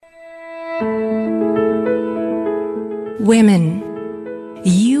Women,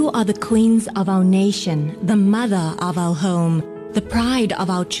 you are the queens of our nation, the mother of our home, the pride of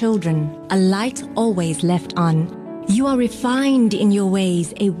our children, a light always left on. You are refined in your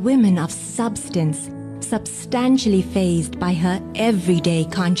ways, a woman of substance, substantially phased by her everyday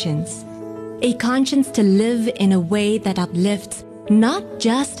conscience. A conscience to live in a way that uplifts not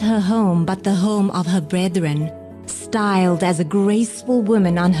just her home, but the home of her brethren, styled as a graceful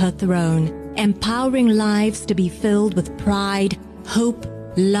woman on her throne, empowering lives to be filled with pride, hope,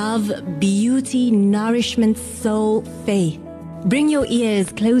 love, beauty, nourishment, soul, faith. Bring your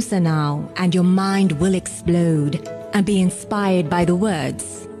ears closer now, and your mind will explode and be inspired by the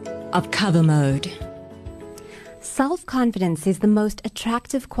words of CoverMode. Self-confidence is the most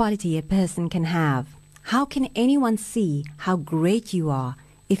attractive quality a person can have. How can anyone see how great you are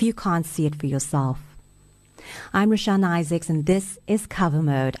if you can't see it for yourself? I'm Rashan Isaacs, and this is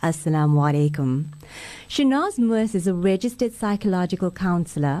CoverMode. Assalamu alaikum. Shanaz Moose is a registered psychological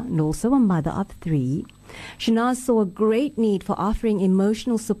counselor and also a mother of 3. Shanaz saw a great need for offering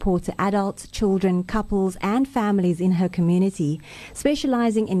emotional support to adults, children, couples, and families in her community,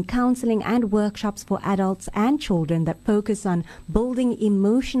 specializing in counseling and workshops for adults and children that focus on building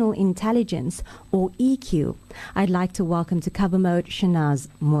emotional intelligence, or EQ. I'd like to welcome to CoverMode Shanaz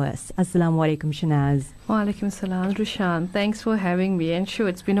Moose. Assalamu alaikum, Shanaz. Wa alaikum salam, Rushan. Thanks for having me. And sure,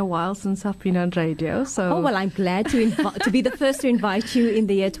 it's been a while since I've been on radio. So. Oh, well, I'm glad to be the first to invite you in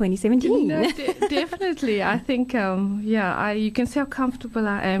the year 2017. No, definitely. I think, you can see how comfortable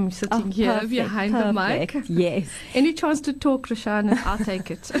I am sitting here behind the mic. Yes. Any chance to talk, Rushan, I'll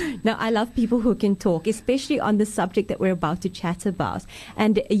take it. No, I love people who can talk, especially on the subject that we're about to chat about.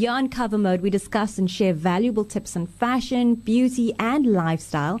 And here on CoverMode, we discuss and share valuable tips on fashion, beauty, and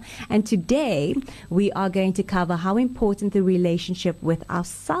lifestyle. And today, we are going to cover how important the relationship with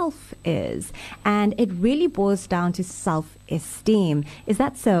ourself is. And it really boils down to self-esteem. Is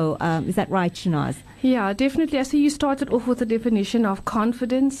that so? Is that right, Shanaz? Yeah, definitely. I see you started off with the definition of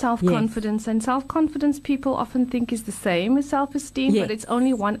confidence, self-confidence. Yes. And self-confidence people often think is the same as self-esteem, yes, but it's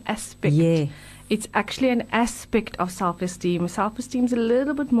only one aspect. Yeah. It's actually an aspect of self-esteem. Self-esteem is a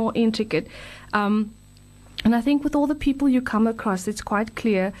little bit more intricate. And I think with all the people you come across, it's quite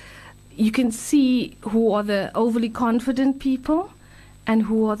clear. You can see who are the overly confident people and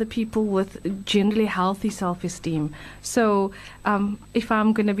who are the people with generally healthy self-esteem. So if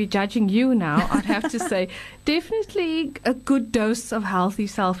I'm going to be judging you now, I'd have to say definitely a good dose of healthy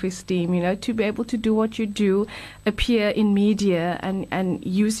self-esteem, to be able to do what you do, appear in media and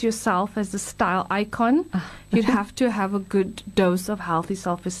use yourself as a style icon. You'd have to have a good dose of healthy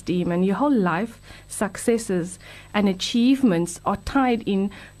self-esteem, and your whole life successes and achievements are tied in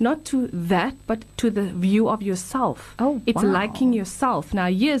not to that, but to the view of yourself. Oh, it's wow. liking yourself. Now,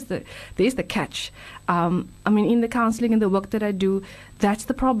 there's the catch. In the counseling and the work that I do, that's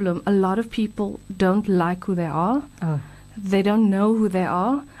the problem. A lot of people don't like who they are. Oh. They don't know who they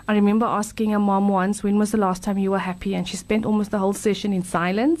are. I remember asking a mom once, when was the last time you were happy? And she spent almost the whole session in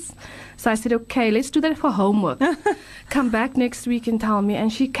silence. So I said, okay, let's do that for homework. Come back next week and tell me.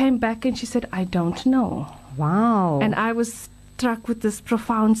 And she came back and she said, I don't know. Wow. And I was struck with this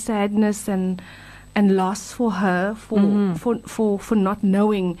profound sadness and loss for her for not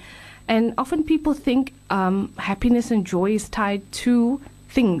knowing. And often people think happiness and joy is tied to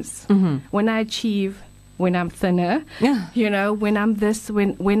things. Mm-hmm. When I achieve, when I'm thinner, when I'm this,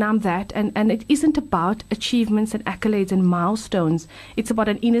 when I'm that. And it isn't about achievements and accolades and milestones. It's about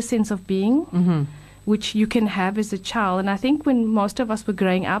an inner sense of being, mm-hmm, which you can have as a child. And I think when most of us were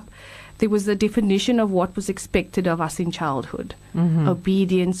growing up, there was a definition of what was expected of us in childhood. Mm-hmm.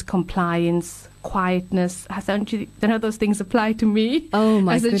 Obedience, compliance, quietness. None of those things apply to me. Oh,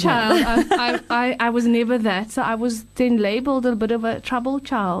 my As a goodness. child, I was never that. So I was then labeled a bit of a troubled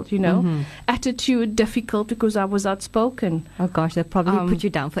child, Mm-hmm. Attitude difficult because I was outspoken. Oh, gosh, that probably put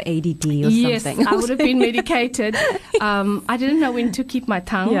you down for ADD or yes, something. I would have been medicated. I didn't know when to keep my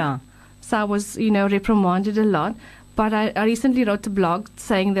tongue. Yeah. So I was, reprimanded a lot. But I recently wrote a blog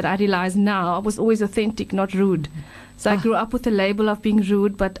saying that I realize now I was always authentic, not rude. So I grew up with the label of being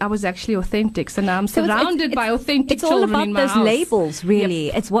rude, but I was actually authentic. So now I'm surrounded by authentic children in my house. It's all about those labels, really.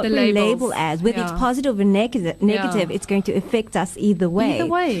 Yep, it's what we label as. Whether it's positive or negative, it's going to affect us either way. Either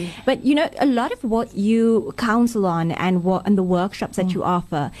way. But, a lot of what you counsel on and the workshops that you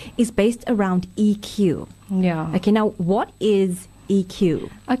offer is based around EQ. Yeah. Okay, now what is EQ?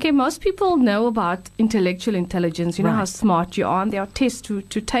 Okay, most people know about intellectual intelligence, you know how smart you are, and there are tests to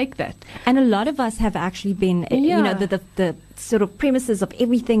take that. And a lot of us have actually been, the sort of premises of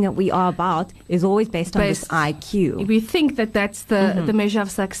everything that we are about is always based on this IQ. We think that that's the measure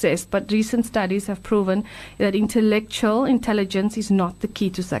of success, but recent studies have proven that intellectual intelligence is not the key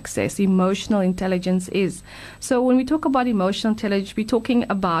to success. Emotional intelligence is. So when we talk about emotional intelligence, we're talking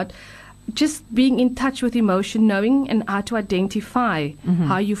about just being in touch with emotion, knowing and how to identify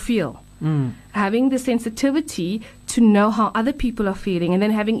how you feel. Having the sensitivity to know how other people are feeling, and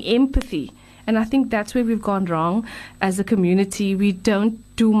then having empathy. And I think that's where we've gone wrong as a community. We don't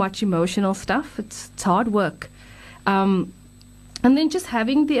do much emotional stuff. It's hard work. And then just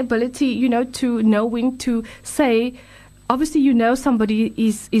having the ability, to know when to say, obviously, somebody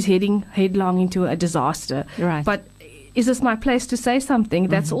is heading headlong into a disaster. Right. But is this my place to say something?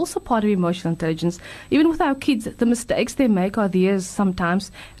 That's also part of emotional intelligence. Even with our kids, the mistakes they make are theirs sometimes,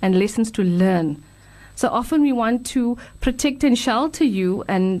 and lessons to learn. So often we want to protect and shelter you,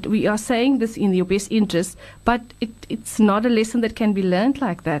 and we are saying this in your best interest, but it's not a lesson that can be learned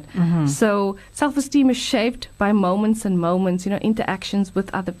like that. So self-esteem is shaped by moments and moments, interactions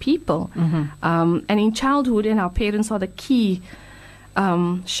with other people. And in childhood, and our parents are the key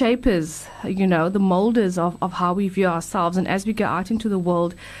shapers, the molders of how we view ourselves. And as we go out into the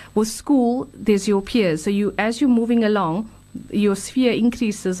world, with school, there's your peers. So as you're moving along, your sphere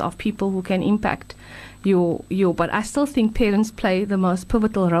increases of people who can impact but I still think parents play the most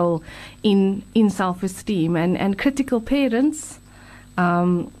pivotal role in self-esteem, and critical parents,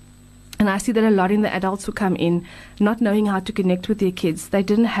 and I see that a lot in the adults who come in, not knowing how to connect with their kids. They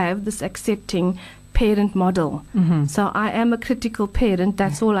didn't have this accepting parent model. So I am a critical parent,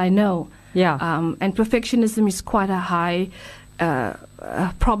 that's all I know. And perfectionism is quite a high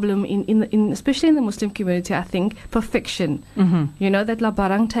problem in especially in the Muslim community. I think perfection. That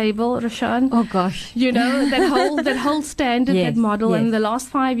Labarang table, Rashan. Oh gosh. That whole standard, that model. Yes. And the last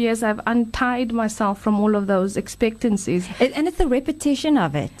 5 years, I've untied myself from all of those expectancies. And it's the repetition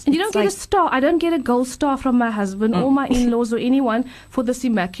of it. And you don't get a star. I don't get a gold star from my husband or my in-laws or anyone for this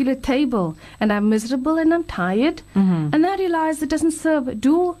immaculate table. And I'm miserable and I'm tired. And I realize it doesn't serve.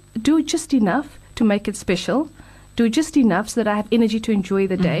 Do just enough to make it special. Do just enough so that I have energy to enjoy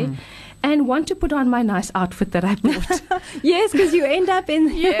the day, and want to put on my nice outfit that I bought. Yes, because you end up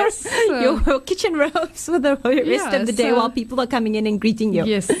in your kitchen robes for the rest of the day while people are coming in and greeting you.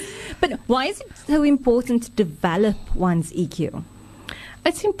 Yes. But why is it so important to develop one's EQ?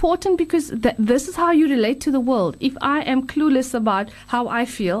 It's important because this is how you relate to the world. If I am clueless about how I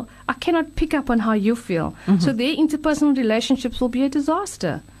feel, I cannot pick up on how you feel. So their interpersonal relationships will be a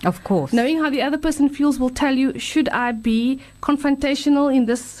disaster. Of course. Knowing how the other person feels will tell you, should I be confrontational in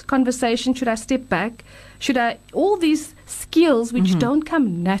this conversation? Should I step back? All these skills which don't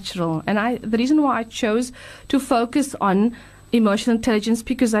come natural. And the reason why I chose to focus on emotional intelligence,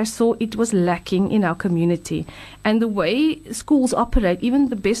 because I saw it was lacking in our community. And the way schools operate, even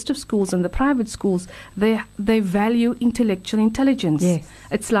the best of schools and the private schools, they value intellectual intelligence. Yes.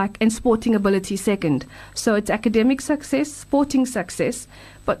 It's and sporting ability second. So it's academic success, sporting success.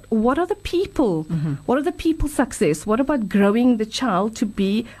 But what are the people? What are the people's success? What about growing the child to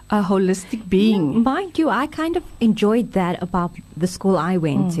be a holistic being? Mind you, I kind of enjoyed that about the school I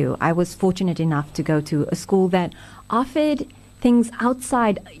went to. I was fortunate enough to go to a school that offered things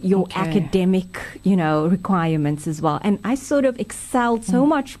outside your academic, requirements as well. And I sort of excelled so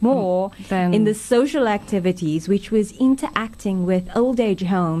much more in the social activities, which was interacting with old age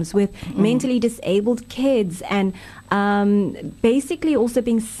homes, with mentally disabled kids, and basically also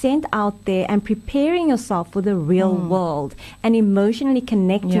being sent out there and preparing yourself for the real world and emotionally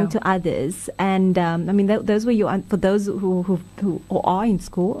connecting to others. And those were for those who are in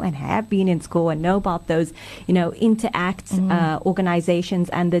school and have been in school and know about those, interact organizations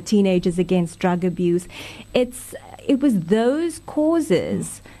and the Teenagers Against Drug Abuse. It was those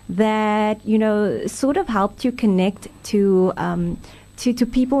causes that, sort of helped you connect to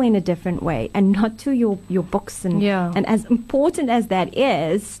people in a different way, and not to your books. And as important as that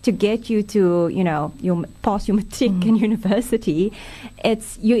is to get you to, pass your matric and university,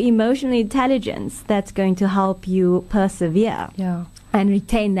 it's your emotional intelligence that's going to help you persevere and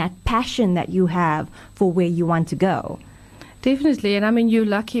retain that passion that you have for where you want to go. Definitely. And you're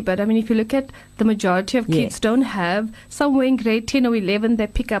lucky, but if you look at the majority of kids don't have, somewhere in grade 10 or 11, they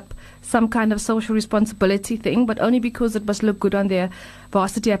pick up some kind of social responsibility thing, but only because it must look good on their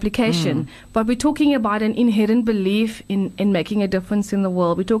varsity application. But we're talking about an inherent belief in making a difference in the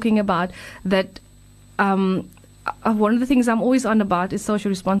world. We're talking about that. One of the things I'm always on about is social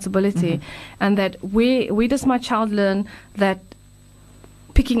responsibility, and that where does my child learn that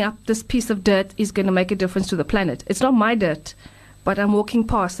picking up this piece of dirt is going to make a difference to the planet. It's not my dirt, but I'm walking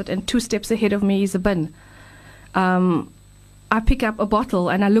past it, and 2 steps ahead of me is a bin. I pick up a bottle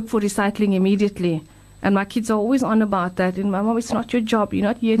and I look for recycling immediately. And my kids are always on about that. And my mom, it's not your job. You're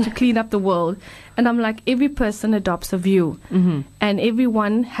not here to clean up the world. And I'm like, every person adopts a view. And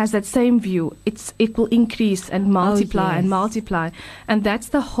everyone has that same view. It will increase and multiply and multiply. And that's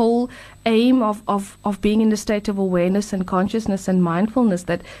the whole aim of being in a state of awareness and consciousness and mindfulness,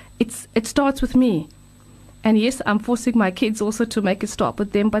 that it starts with me. And yes, I'm forcing my kids also to make it start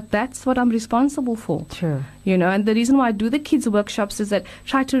with them, but that's what I'm responsible for. Sure. And the reason why I do the kids workshops is that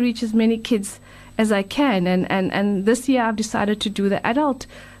try to reach as many kids as I can. And this year I've decided to do the adult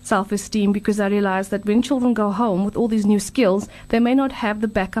self-esteem, because I realized that when children go home with all these new skills, they may not have the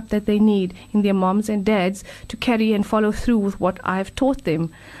backup that they need in their moms and dads to carry and follow through with what I've taught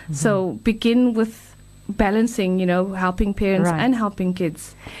them. So begin with balancing, helping parents and helping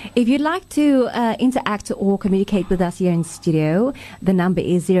kids. If you'd like to interact or communicate with us here in studio, the number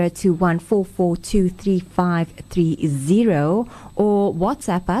is 021-442-3530, or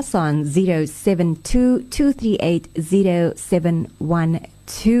WhatsApp us on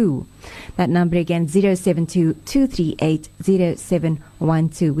 072-238-0712. That number again,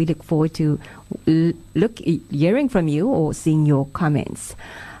 072-238-0712. We look forward to hearing from you or seeing your comments.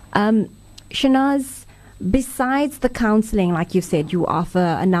 Shanaz, besides the counseling, like you said, you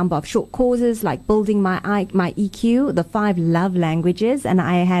offer a number of short courses like Building My EQ, the 5 love languages, and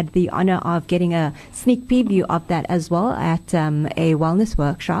I had the honor of getting a sneak preview of that as well at a wellness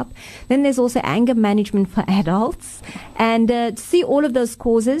workshop. Then there's also anger management for adults. And to see all of those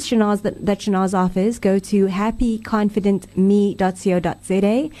courses, Shanaz, that Shanaz offers, go to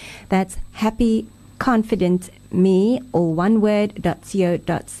happyconfidentme.co.za. That's happyconfidentme, all one word,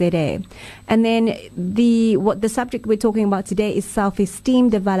 .co.za. And then the subject we're talking about today is self-esteem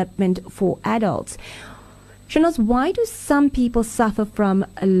development for adults. Shanaz, why do some people suffer from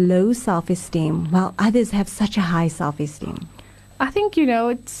a low self-esteem while others have such a high self-esteem? I think,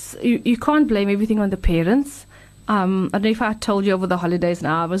 it's you can't blame everything on the parents. I don't know if I told you over the holidays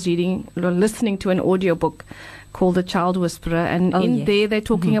now, I was listening to an audiobook called The Child Whisperer, and there they're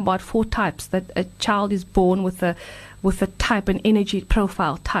talking about 4 types, that a child is born with a type, an energy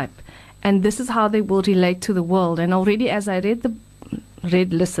profile type, and this is how they will relate to the world. And already as I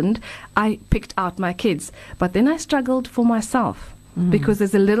listened, I picked out my kids, but then I struggled for myself because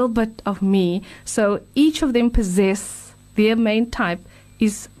there's a little bit of me. So each of them possess their main type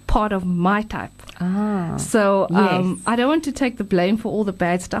is part of my type. So I don't want to take the blame for all the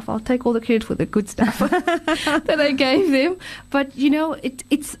bad stuff. I'll take all the credit for the good stuff that I gave them. But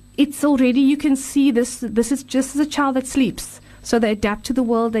it's already, you can see this is just as a child that sleeps. So they adapt to the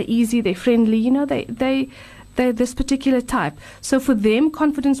world. They're easy. They're friendly. They're this particular type. So for them,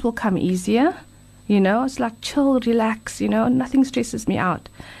 confidence will come easier. It's like chill, relax. Nothing stresses me out.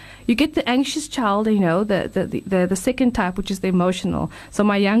 You get the anxious child, the second type, which is the emotional. So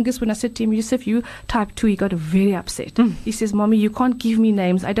my youngest, when I said to him, Yusuf, you type 2, he got very upset. He says, Mommy, you can't give me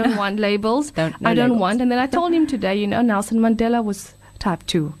names. I don't want labels. I don't want. And then I told him today, Nelson Mandela was type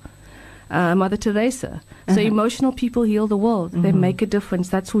 2. Mother Teresa. So emotional people heal the world. They make a difference.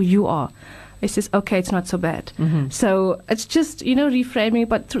 That's who you are. He says, okay, it's not so bad. So it's just, reframing.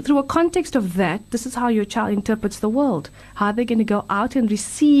 But through a context of that, this is how your child interprets the world. How are they going to go out and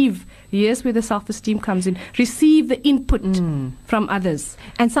receive, here's where the self-esteem comes in, receive the input from others.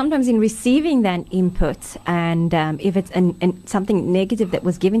 And sometimes in receiving that input, and if it's something negative that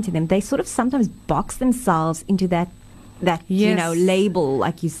was given to them, they sort of sometimes box themselves into that label,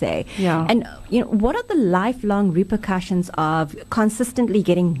 like you say. Yeah. And what are the lifelong repercussions of consistently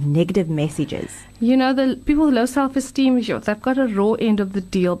getting negative messages? The people with low self-esteem, they've got a raw end of the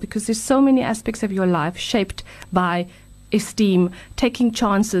deal, because there's so many aspects of your life shaped by esteem, taking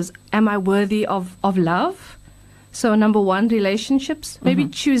chances. Am I worthy of love? So number 1, relationships, maybe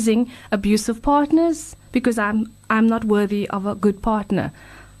choosing abusive partners because I'm not worthy of a good partner.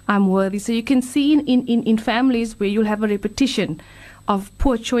 I'm worthy. So you can see in families where you'll have a repetition of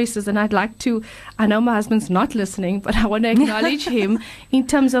poor choices. And I know my husband's not listening, but I want to acknowledge him in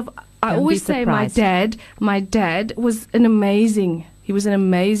terms of, I always say my dad was an amazing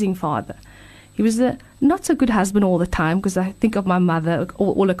father. He was a not so good husband all the time, because I think of my mother,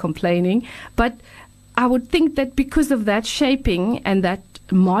 all her complaining. But I would think that because of that shaping and that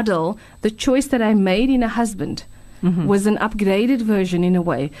model, the choice that I made in a husband was an upgraded version in a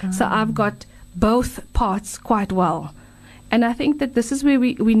way. So I've got both parts quite well. And I think that this is where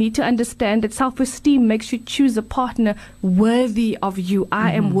we need to understand that self-esteem makes you choose a partner worthy of you.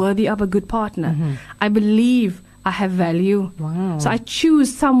 I am worthy of a good partner. I believe I have value. Wow. So I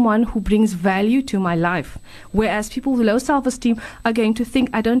choose someone who brings value to my life. Whereas people with low self-esteem are going to think,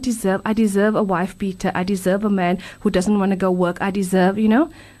 I deserve a wife beater. I deserve a man who doesn't want to go work. I deserve, you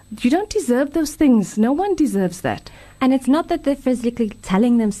don't deserve those things. No one deserves that. And it's not that they're physically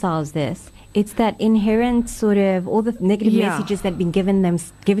telling themselves this. It's that inherent sort of all the negative messages that have been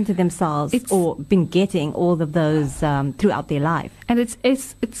given to themselves or been getting all of those throughout their life. And it's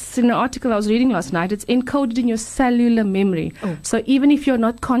in an article I was reading last night. It's encoded in your cellular memory. Oh. So even if you're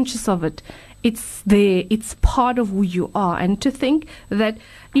not conscious of it, it's there. It's part of who you are. And to think that,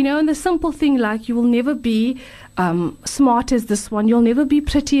 and the simple thing like you will never be smart as this one, you'll never be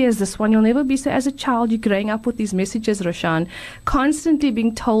pretty as this one, you'll never be. So as a child, you're growing up with these messages, Roshan, constantly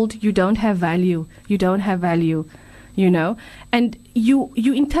being told you don't have value, and you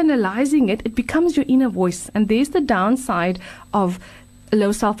internalizing it. It becomes your inner voice. And there's the downside of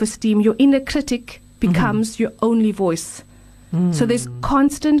low self-esteem. Your inner critic becomes your only voice. So there's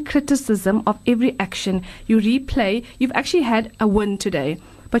constant criticism of every action. You replay. You've actually had a win today,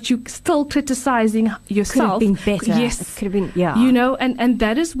 but you're still criticizing yourself. Could have been better. Yes. It could have been, yeah. And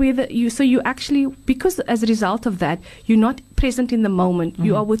that is where so you actually, because as a result of that, you're not present in the moment.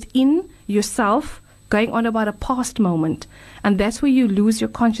 You are within yourself, going on about a past moment. And that's where you lose your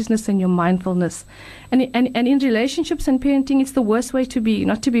consciousness and your mindfulness. And in relationships and parenting, it's the worst way to be,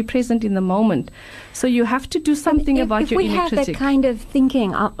 not to be present in the moment. So you have to do something about your inner critic. If we have that kind of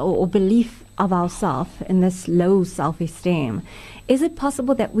thinking or belief of ourselves in this low self-esteem, is it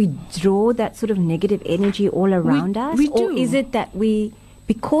possible that we draw that sort of negative energy all around us? We do. Or is it that we,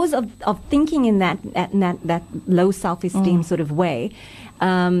 because of thinking in that low self-esteem sort of way,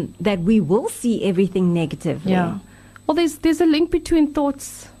 that we will see everything negatively? Yeah. Well, there's a link between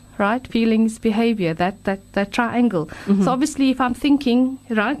thoughts, right, feelings, behavior, that triangle. So obviously, if I'm thinking,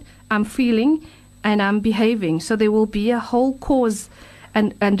 right, I'm feeling, and I'm behaving. So there will be a whole cause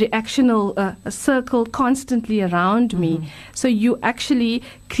and reactional circle constantly around me. So you actually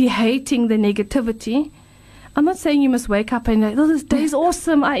creating the negativity. I'm not saying you must wake up and this day is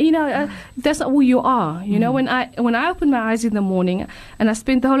awesome. That's not who you are. When I open my eyes in the morning, and I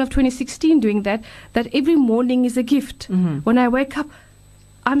spent the whole of 2016 doing that every morning is a gift. When I wake up,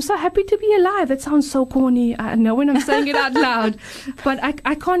 I'm so happy to be alive. That sounds so corny. I know when I'm saying it out loud. But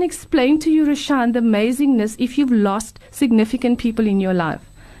I can't explain to you, Roshan, the amazingness if you've lost significant people in your life.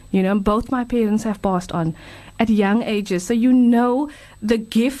 Both my parents have passed on at young ages. So the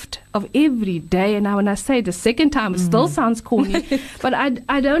gift of every day. And now when I say it the second time, it still sounds corny. But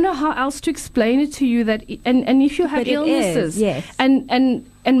I don't know how else to explain it to you. That and if you have illnesses, yes. and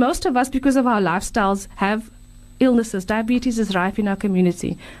most of us, because of our lifestyles, have illnesses. Diabetes is rife in our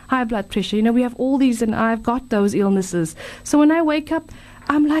community. High blood pressure. We have all these, and I've got those illnesses. So when I wake up,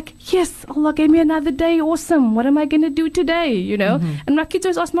 I'm like, yes, Allah gave me another day. Awesome. What am I going to do today? And my kids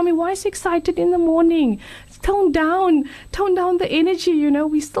always ask, Mommy, why are you so excited in the morning? Tone down the energy.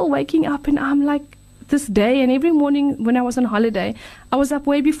 We're still waking up, and I'm like, this day, and every morning when I was on holiday, I was up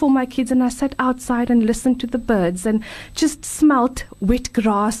way before my kids, and I sat outside and listened to the birds and just smelt wet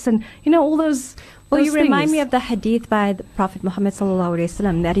grass and all those. Well, you remind me of the hadith by the Prophet Muhammad sallallahu alaihi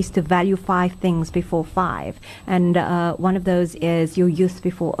wasallam, that is to value 5 things before 5. And one of those is your youth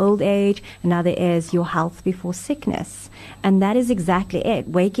before old age. Another is your health before sickness. And that is exactly it.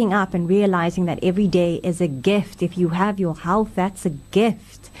 Waking up and realizing that every day is a gift. If you have your health, that's a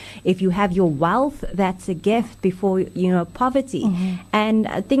gift. If you have your wealth, that's a gift before, poverty.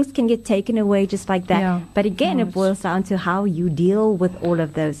 And things can get taken away just like that. Yeah. But again, it boils down to how you deal with all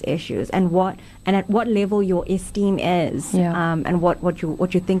of those issues and at what level your esteem is, and what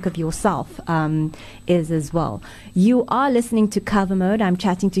you think of yourself is as well. You are listening to CoverMode. I'm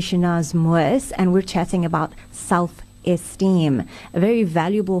chatting to Shanaz Moes, and we're chatting about self-esteem, a very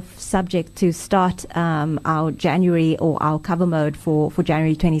valuable subject to start our January or our CoverMode for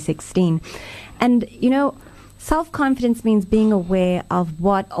January 2016. And self-confidence means being aware of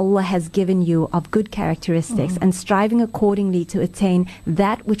what Allah has given you of good characteristics and striving accordingly to attain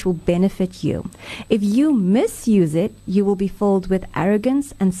that which will benefit you. If you misuse it, you will be filled with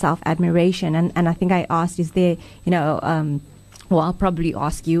arrogance and self-admiration. And I think I asked, is there, I'll probably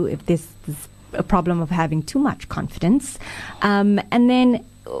ask you if this a problem of having too much confidence. And then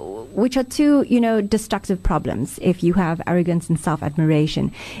which are two, destructive problems if you have arrogance and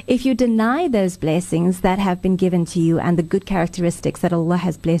self-admiration. If you deny those blessings that have been given to you and the good characteristics that Allah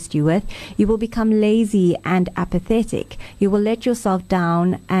has blessed you with, you will become lazy and apathetic. You will let yourself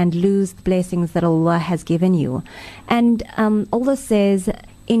down and lose the blessings that Allah has given you. And Allah says,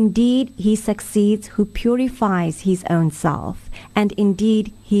 indeed, he succeeds who purifies his own self, and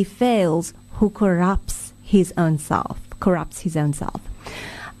indeed, he fails who corrupts his own self, corrupts his own self.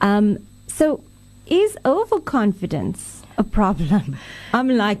 So is overconfidence a problem? I'm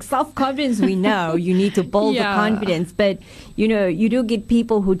like, self-confidence, we know you need to build the confidence, but you do get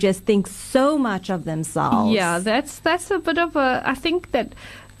people who just think so much of themselves. Yeah, that's a bit of I think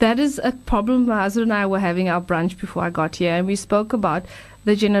that is a problem. My husband and I were having our brunch before I got here, and we spoke about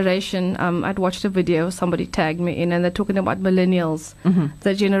the generation. I'd watched a video, somebody tagged me in, and they're talking about millennials,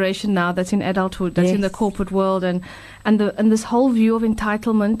 the generation now that's in adulthood, that's in the corporate world, and this whole view of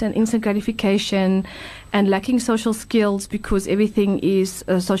entitlement and instant gratification and lacking social skills because everything is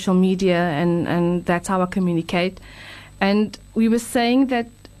social media and that's how I communicate. And we were saying that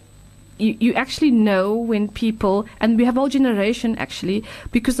you actually know when people, and we have a whole generation actually,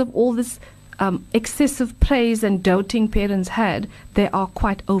 because of all this excessive praise and doting parents had, they are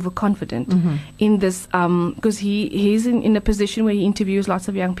quite overconfident in this, because he's in a position where he interviews lots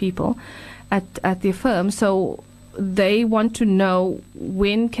of young people at their firm, so they want to know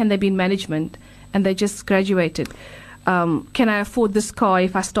when can they be in management, and they just graduated. Can I afford this car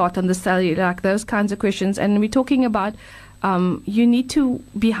if I start on the salary? Like those kinds of questions. And we're talking about you need to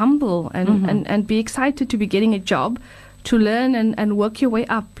be humble and be excited to be getting a job, to learn and work your way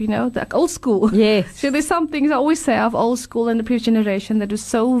up, like old school. Yes. So there's some things I always say of old school and the previous generation that was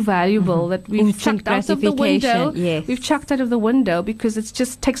so valuable that we've chucked out of the window. Yes. We've chucked out of the window because it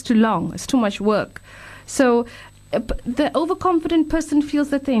just takes too long. It's too much work. So the overconfident person feels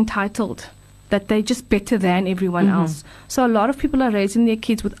that they're entitled, that they're just better than everyone else. So a lot of people are raising their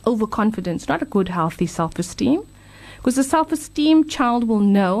kids with overconfidence, not a good, healthy self-esteem. Because the self-esteem child will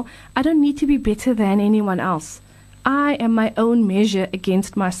know, I don't need to be better than anyone else. I am my own measure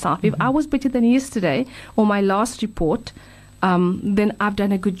against myself. If I was better than yesterday or my last report, then I've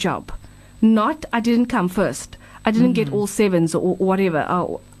done a good job. Not, I didn't come first. I didn't get all sevens or whatever.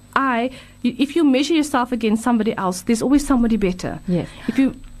 If you measure yourself against somebody else, there's always somebody better. Yes. If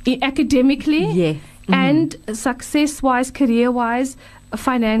you academically and success-wise, career-wise,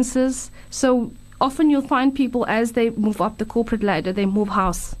 finances. So often you'll find people as they move up the corporate ladder, they move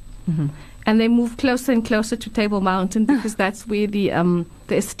house. And they move closer and closer to Table Mountain because that's where the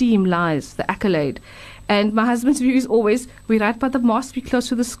esteem lies, the accolade. And my husband's view is always, we're right by the mosque, we're close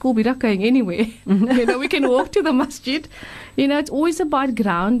to the school, we're not going anywhere. We can walk to the masjid. It's always about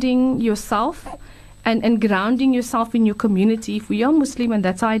grounding yourself and grounding yourself in your community. If we are Muslim and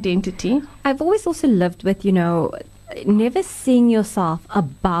that's our identity. I've always also lived with, never seeing yourself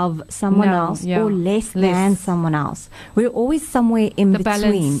above someone else or less than someone else. We're always somewhere in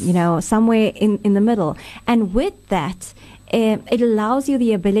between, somewhere in the middle. And with that, it allows you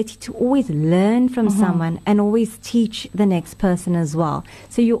the ability to always learn from someone and always teach the next person as well.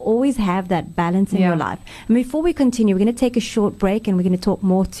 So you always have that balance in your life. And before we continue, we're going to take a short break and we're going to talk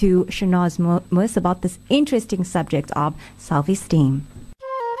more to Shanaz Mus about this interesting subject of self-esteem.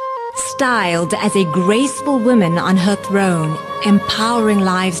 Styled as a graceful woman on her throne, empowering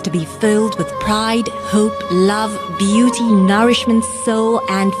lives to be filled with pride, hope, love, beauty, nourishment, soul,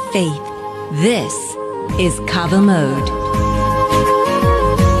 and faith. This is CoverMode.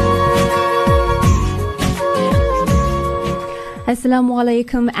 Assalamu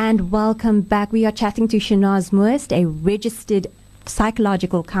alaikum and welcome back. We are chatting to Shanaz Mus, a registered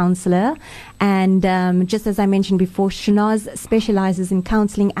psychological counselor, and just as I mentioned before, Shanaz specializes in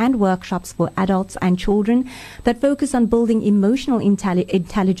counseling and workshops for adults and children that focus on building emotional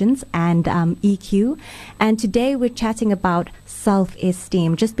intelligence and EQ. And today we're chatting about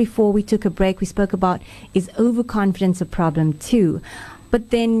self-esteem. Just before we took a break, we spoke about, is overconfidence a problem too?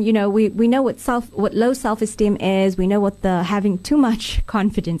 But then, we know what low self-esteem is. We know what the having too much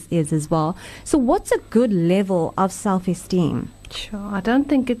confidence is as well. So what's a good level of self-esteem? Sure. I don't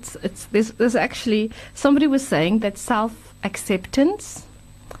think it's there's actually, somebody was saying that self-acceptance,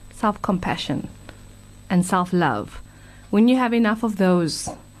 self-compassion, and self-love, when you have enough of those,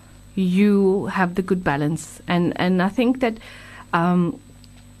 you have the good balance. And I think that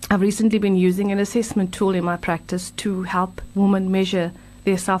I've recently been using an assessment tool in my practice to help women measure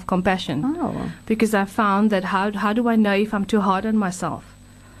their self-compassion. Oh. Because I found that how do I know if I'm too hard on myself?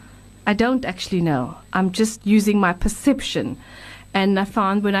 I don't actually know. I'm just using my perception. And I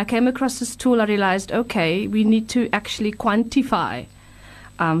found when I came across this tool, I realized, okay, we need to actually quantify.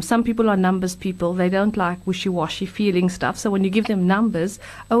 Some people are numbers people. They don't like wishy-washy feeling stuff. So when you give them numbers,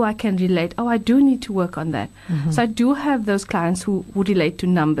 I can relate. I do need to work on that. So I do have those clients who relate to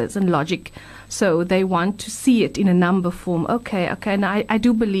numbers and logic. So they want to see it in a number form. Okay, and I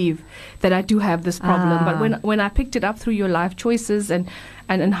do believe that I do have this problem. But when I picked it up through your life choices and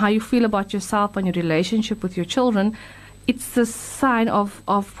how you feel about yourself and your relationship with your children, it's a sign of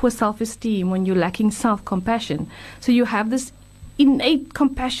poor self-esteem when you're lacking self-compassion. So you have this innate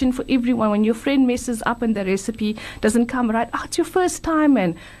compassion for everyone. When your friend messes up and the recipe doesn't come right, it's your first time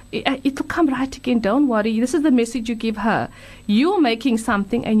and it'll come right again. Don't worry. This is the message you give her. You're making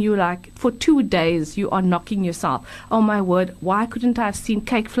something and you like, for 2 days, you are knocking yourself. Oh my word, why couldn't I have seen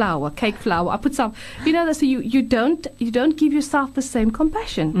cake flour? I put some, so you don't give yourself the same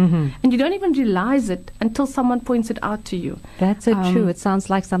compassion. And you don't even realize it until someone points it out to you. That's so true. It sounds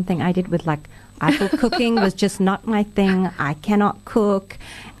like something I did with I thought cooking was just not my thing. I cannot cook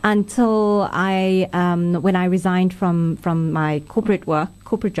until when I resigned from my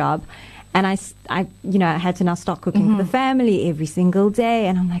corporate job, and I had to now start cooking for the family every single day,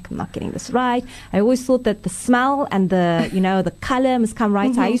 and I'm like, I'm not getting this right. I always thought that the smell and the color must come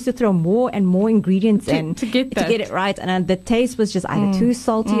right. So I used to throw more and more ingredients in to get it right, and the taste was just either too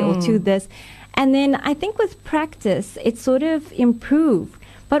salty or too this. And then I think with practice, it sort of improved.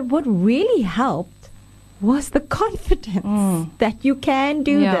 But what really helped was the confidence that you can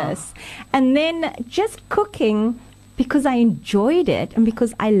do this. And then just cooking because I enjoyed it and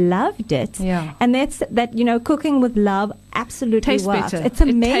because I loved it. Yeah. And that's cooking with love absolutely tastes works. better. It's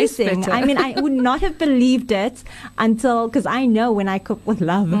amazing. It tastes better. I mean, I would not have believed it because I know when I cook with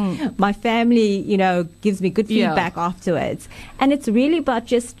love, my family, gives me good feedback afterwards. And it's really about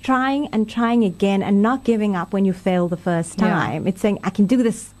just trying and trying again and not giving up when you fail the first time. It's saying, I can do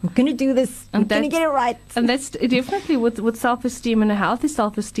this. I'm going to do this. I'm going to get it right. And that's definitely with self-esteem and a healthy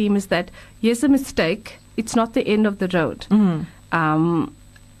self-esteem is that, yes, a mistake, it's not the end of the road.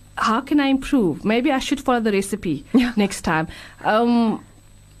 How can I improve? Maybe I should follow the recipe next time. And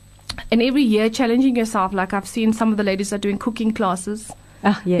every year challenging yourself, like I've seen some of the ladies are doing cooking classes.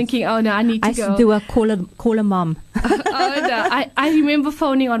 Yes. Thinking, oh no, I need to go. I used to do a call a mom. I remember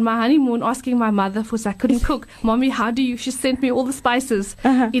phoning on my honeymoon, asking my mother, because I couldn't cook. Mommy, how do you? She sent me all the spices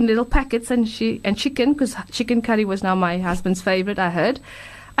in little packets and chicken, because chicken curry was now my husband's favorite, I heard.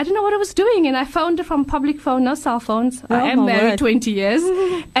 I didn't know what I was doing, and I phoned her from public phone, no cell phones. I am married 20 years,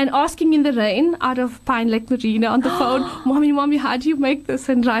 and asking in the rain out of Pine Lake Marina on the phone, Mommy, how do you make this?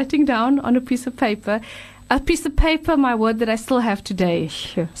 And writing down on a piece of paper, my word, that I still have today.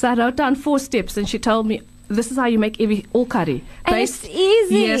 Sure. So I wrote down 4 steps, and she told me, this is how you make all curry. And it's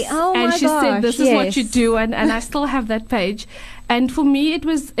easy. Yes. Oh my gosh. And she said, this is what you do, and I still have that page. And for me, it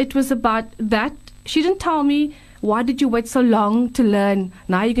was about that. She didn't tell me, why did you wait so long to learn?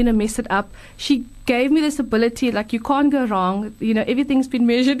 Now you're going to mess it up. She gave me this ability, like, you can't go wrong. Everything's been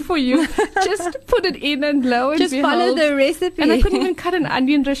measured for you. Just put it in and lo and just behold. Follow the recipe. And I couldn't even cut an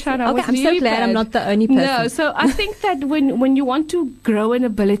onion, Roshana. Okay, I'm so glad I'm not the only person. No, so I think that when you want to grow an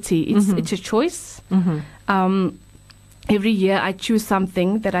ability, it's a choice. Every year I choose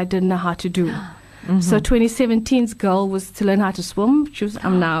something that I didn't know how to do. So 2017's goal was to learn how to swim.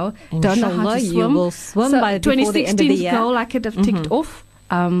 I'm now don't know how to swim. You will swim so by before the end of the year. 2016's goal I could have ticked off.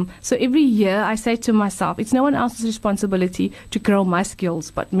 So every year I say to myself, it's no one else's responsibility to grow my skills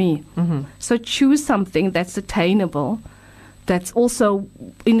but me. So choose something that's attainable, that's also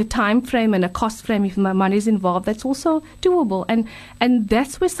in a time frame and a cost frame, if my money is involved, that's also doable. And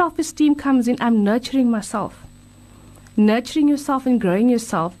that's where self-esteem comes in. I'm nurturing myself. Nurturing yourself and growing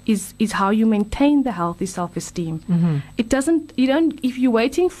yourself is how you maintain the healthy self-esteem. If you're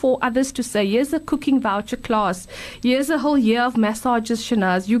waiting for others to say, here's a cooking voucher class, here's a whole year of massages,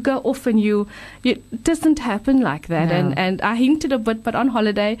 Shanaz, you go off and it doesn't happen like that. No. And I hinted a bit, but on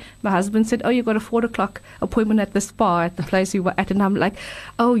holiday, my husband said, oh, you got a 4:00 appointment at the spa at the place we were at. And I'm like,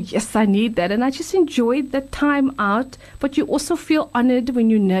 oh, yes, I need that. And I just enjoyed that time out. But you also feel honored when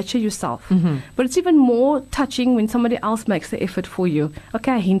you nurture yourself. But it's even more touching when somebody else makes the effort for you.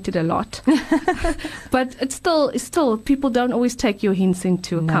 Okay, I hinted a lot. But it's still, people don't always take your hints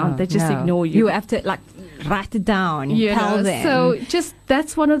into account. They just ignore you. You have to write it down and tell them. So just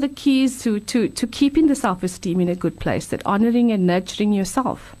that's one of the keys to keeping the self-esteem in a good place, that honoring and nurturing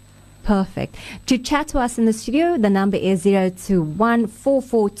yourself. Perfect. To chat to us in the studio, the number is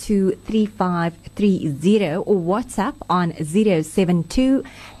 021-442-3530 or WhatsApp on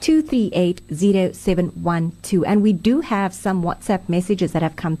 072-238-0712. And we do have some WhatsApp messages that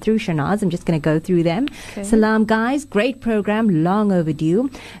have come through, Shanaz. I'm just going to go through them. Okay. Salam, guys. Great program. Long overdue.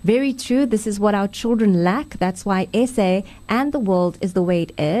 Very true. This is what our children lack. That's why SA and the world is the way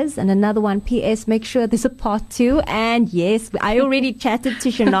it is. And another one, PS, make sure there's a part 2. And yes, I already chatted to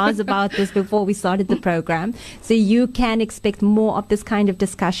Shanaz about this before we started the program. So you can expect more of this kind of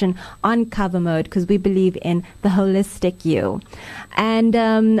discussion on CoverMode, because we believe in the holistic you. And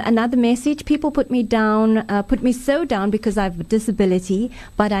Another message, people put me so down because I have a disability,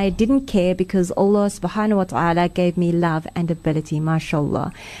 but I didn't care because Allah subhanahu wa ta'ala gave me love and ability,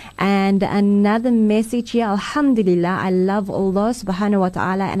 mashallah. And another message here, alhamdulillah, I love Allah subhanahu wa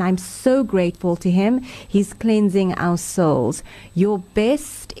ta'ala and I'm so grateful to Him. He's cleansing our souls. Your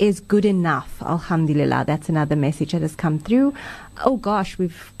best is good enough, alhamdulillah. That's another message that has come through. Oh gosh,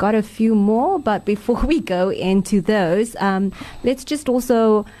 we've got a few more, but before we go into those, let's just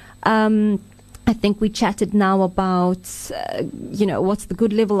also, I think we chatted now about, what's the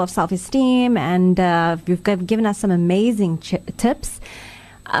good level of self-esteem, and you've given us some amazing tips.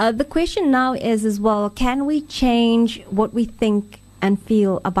 The question now is as well, can we change what we think and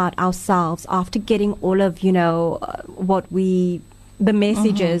feel about ourselves after getting all of, the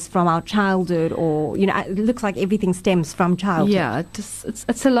messages from our childhood, or it looks like everything stems from childhood. Yeah,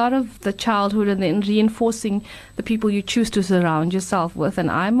 it's a lot of the childhood, and then reinforcing the people you choose to surround yourself with. And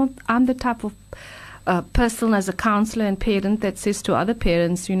I'm the type of person as a counselor and parent that says to other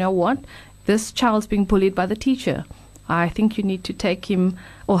parents, you know what, this child's being bullied by the teacher. I think you need to take him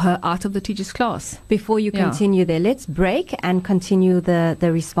or her out of the teacher's class. Before you continue there, let's break and continue the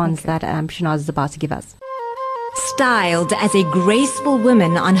response that Shanaz is about to give us. Styled as a graceful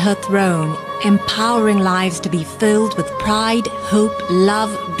woman on her throne, empowering lives to be filled with pride, hope,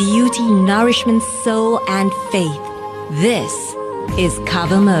 love, beauty, nourishment, soul, and faith. This is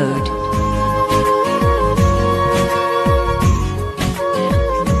CoverMode.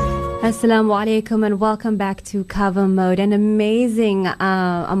 Assalamu alaikum and welcome back to CoverMode. An amazing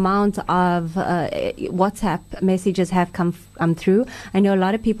amount of WhatsApp messages have come through. I know a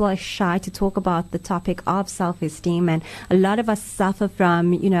lot of people are shy to talk about the topic of self-esteem, and a lot of us suffer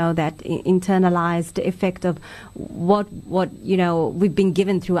from, that internalized effect of what we've been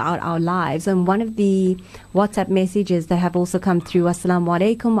given throughout our lives. And one of the WhatsApp messages that have also come through, Assalamu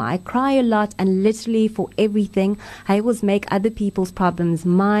alaikum, I cry a lot and literally for everything. I always make other people's problems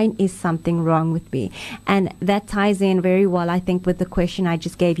mine. Is something wrong with me? And that ties in very well, I think, with the question I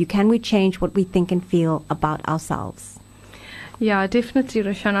just gave you. Can we change what we think and feel about ourselves? Yeah, definitely,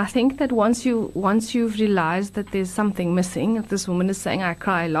 Roshan. I think that once you've realized that there's something missing, if this woman is saying I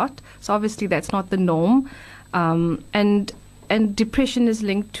cry a lot, so obviously that's not the norm, and depression is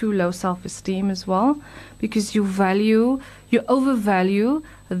linked to low self-esteem as well, because you overvalue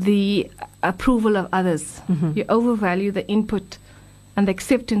the approval of others. Mm-hmm. You overvalue the input and the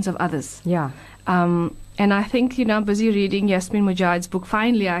acceptance of others. Yeah. And I think, I'm busy reading Yasmin Mujahid's book.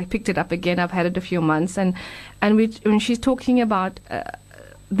 Finally, I picked it up again. I've had it a few months. And when she's talking about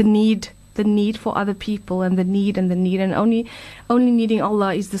the need for other people, and the need, and only needing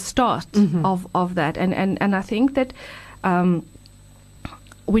Allah is the start of that. And I think that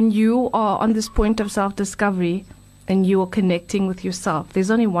when you are on this point of self-discovery and you are connecting with yourself,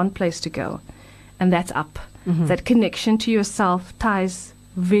 there's only one place to go, and that's up. Mm-hmm. That connection to yourself ties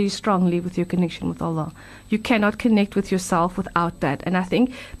very strongly with your connection with Allah. You cannot connect with yourself without that. And I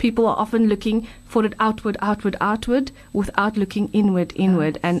think people are often looking for it outward, without looking inward,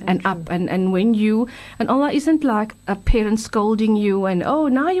 and up. And when and Allah isn't like a parent scolding you and, oh,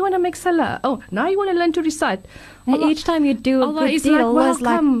 now you want to make salah. Oh, now you want to learn to recite. Allah, each time you do Allah a good is deal, like,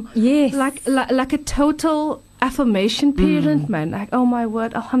 welcome. Yes. Like a total affirmation parent, man. Like, oh my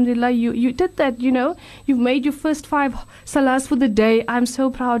word, alhamdulillah, you did that, you've made your first 5 salahs for the day. I'm so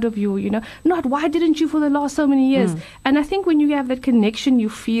proud of you, not why didn't you for the last so many years. And I think when you have that connection, you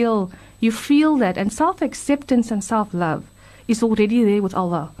feel that, and self-acceptance and self-love is already there with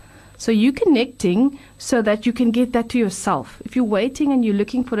Allah. So you're connecting so that you can get that to yourself. If you're waiting and you're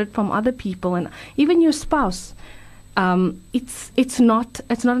looking for it from other people, and even your spouse, it's not.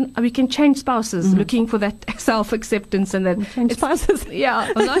 We can change spouses looking for that self-acceptance and that. We change spouses.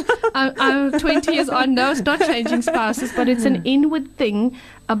 Yeah, I'm 20 years on. No, it's not changing spouses, but it's an inward thing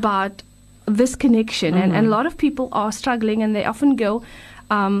about this connection. And a lot of people are struggling, and they often go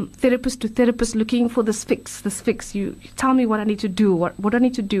therapist to therapist looking for this fix. You tell me what I need to do. What I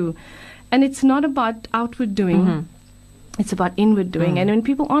need to do, and it's not about outward doing. It's about inward doing. And when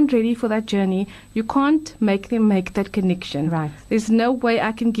people aren't ready for that journey, you can't make them make that connection. Right. There's no way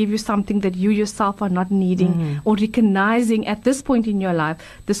I can give you something that you yourself are not needing or recognizing at this point in your life.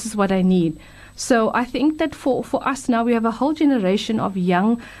 This is what I need. So I think that for us now, we have a whole generation of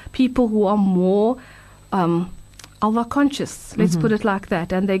young people who are more Allah conscious, let's put it like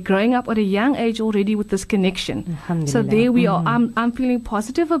that. And they're growing up at a young age already with this connection. So there we are. I'm feeling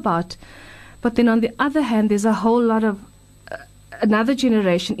positive about. But then on the other hand, there's a whole lot of another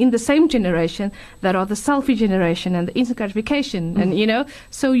generation in the same generation that are the selfie generation and the instant gratification. And,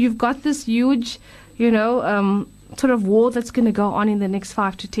 so you've got this huge, sort of war that's going to go on in the next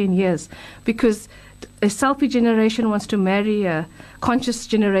 5 to 10 years, because a selfie generation wants to marry a conscious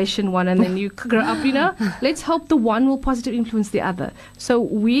generation one, and then you grow up, let's hope the one will positively influence the other. So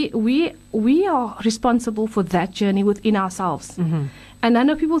we are responsible for that journey within ourselves. Mm-hmm. And I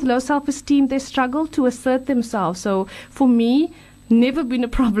know people with low self-esteem, they struggle to assert themselves. So for me, never been a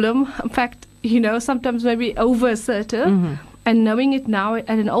problem. In fact, sometimes maybe over-assertive, mm-hmm. and knowing it now at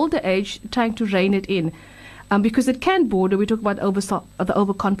an older age, trying to rein it in. Because it can border, we talk about the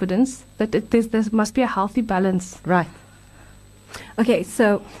overconfidence, that there must be a healthy balance. Right. Okay,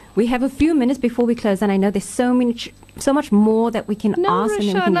 so we have a few minutes before we close, and I know there's so much more that we can ask and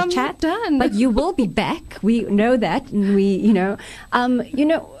then we can chat. Done. But you will be back. We know that, and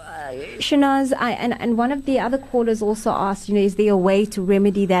Shanaz, and one of the other callers also asked, is there a way to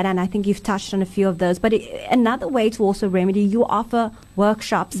remedy that? And I think you've touched on a few of those. But another way to also remedy, you offer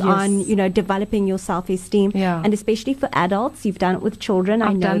workshops on, developing your self-esteem. Yeah. And especially for adults, you've done it with children. I've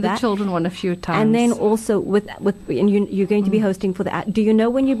I know done that. the children one a few times. And then also and you're going to be hosting for that. Do you know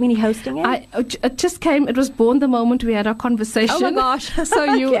when you're going to be hosting it? It just came. It was born the moment we had our conversation. Oh my gosh! So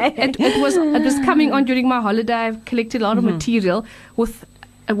it was coming on during my holiday. I've collected a lot of material with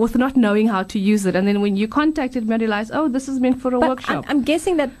not knowing how to use it, and then when you contacted me, I realized, this is meant for a workshop. I'm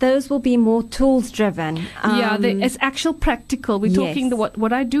guessing that those will be more tools driven. It's actual practical. We're talking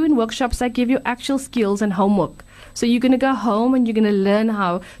what I do in workshops. I give you actual skills and homework. So you're going to go home and you're going to learn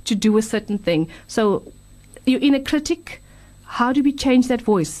how to do a certain thing. So you're in a critic. How do we change that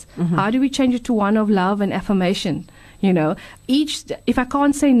voice? Mm-hmm. How do we change it to one of love and affirmation? If I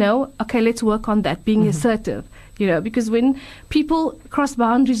can't say no, okay, let's work on that, being assertive. Because when people cross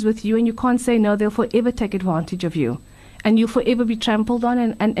boundaries with you and you can't say no, they'll forever take advantage of you. And you'll forever be trampled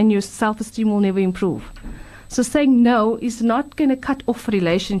on, and your self-esteem will never improve. So saying no is not going to cut off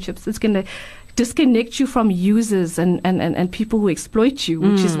relationships. It's going to disconnect you from users and people who exploit you,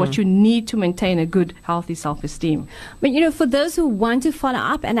 which is what you need to maintain a good, healthy self-esteem. But, for those who want to follow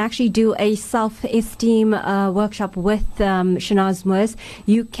up and actually do a self-esteem workshop with Shanaz Moers,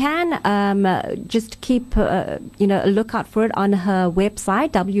 you can just keep, a lookout for it on her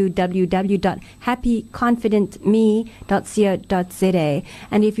website, www.happyconfidentme.co.za.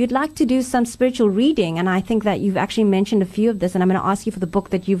 And if you'd like to do some spiritual reading, and I think that you've actually mentioned a few of this, and I'm going to ask you for the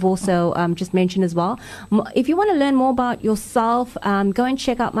book that you've also just mentioned as well. If you want to learn more about yourself, go and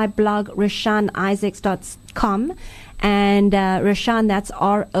check out my blog, RoshanIsaacs.com. And Roshan, that's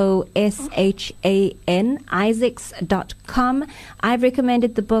ROSHAN, Isaacs.com. I've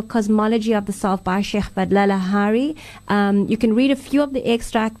recommended the book Cosmology of the Self by Sheikh Fadla Lahari. You can read a few of the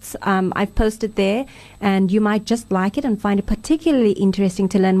extracts I've posted there, and you might just like it and find it particularly interesting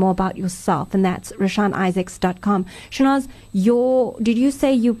to learn more about yourself, and that's RoshanIsaacs.com. Shanaz, did you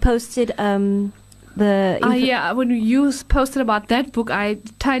say you posted when you posted about that book, I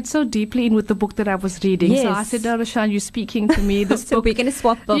tied so deeply in with the book that I was reading. Yes. So I said, Roshan, you're speaking to me. This so book, we're going to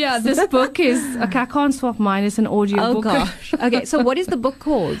swap books. Yeah, this book is, okay, I can't swap mine. It's an audio book. Oh, gosh. Okay, so what is the book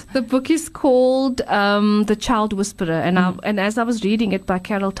called? The book is called The Child Whisperer. And as I was reading it by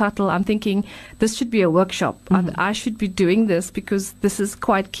Carol Tuttle, I'm thinking, this should be a workshop. I should be doing this because this is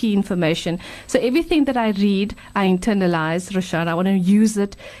quite key information. So everything that I read, I internalize, Roshan. I want to use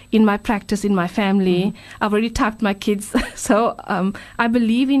it in my practice, in my family. I've already typed my kids. So I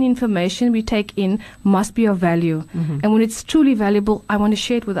believe in information we take in must be of value. And when it's truly valuable, I want to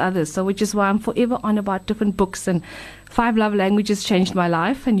share it with others. So which is why I'm forever on about different books. And 5 love languages changed my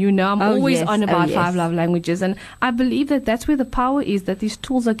life. And I'm always on about 5 love languages. And I believe that that's where the power is, that these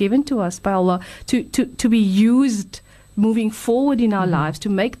tools are given to us by Allah to be used moving forward in our lives to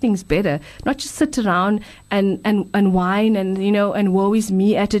make things better, not just sit around and whine and and woe is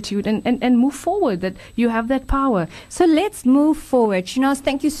me attitude, and move forward, that you have that power. So let's move forward. Shanaz,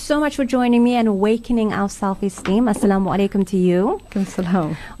 thank you so much for joining me and awakening our self-esteem. Assalamu alaikum to you.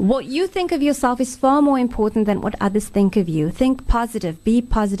 Assalam. What you think of yourself is far more important than what others think of you. Think positive, be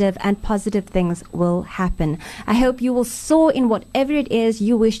positive, and positive things will happen. I hope you will soar in whatever it is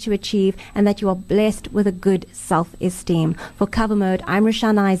you wish to achieve, and that you are blessed with a good self-esteem. For CoverMode, I'm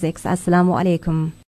Roshan Isaacs. Assalamu alaikum.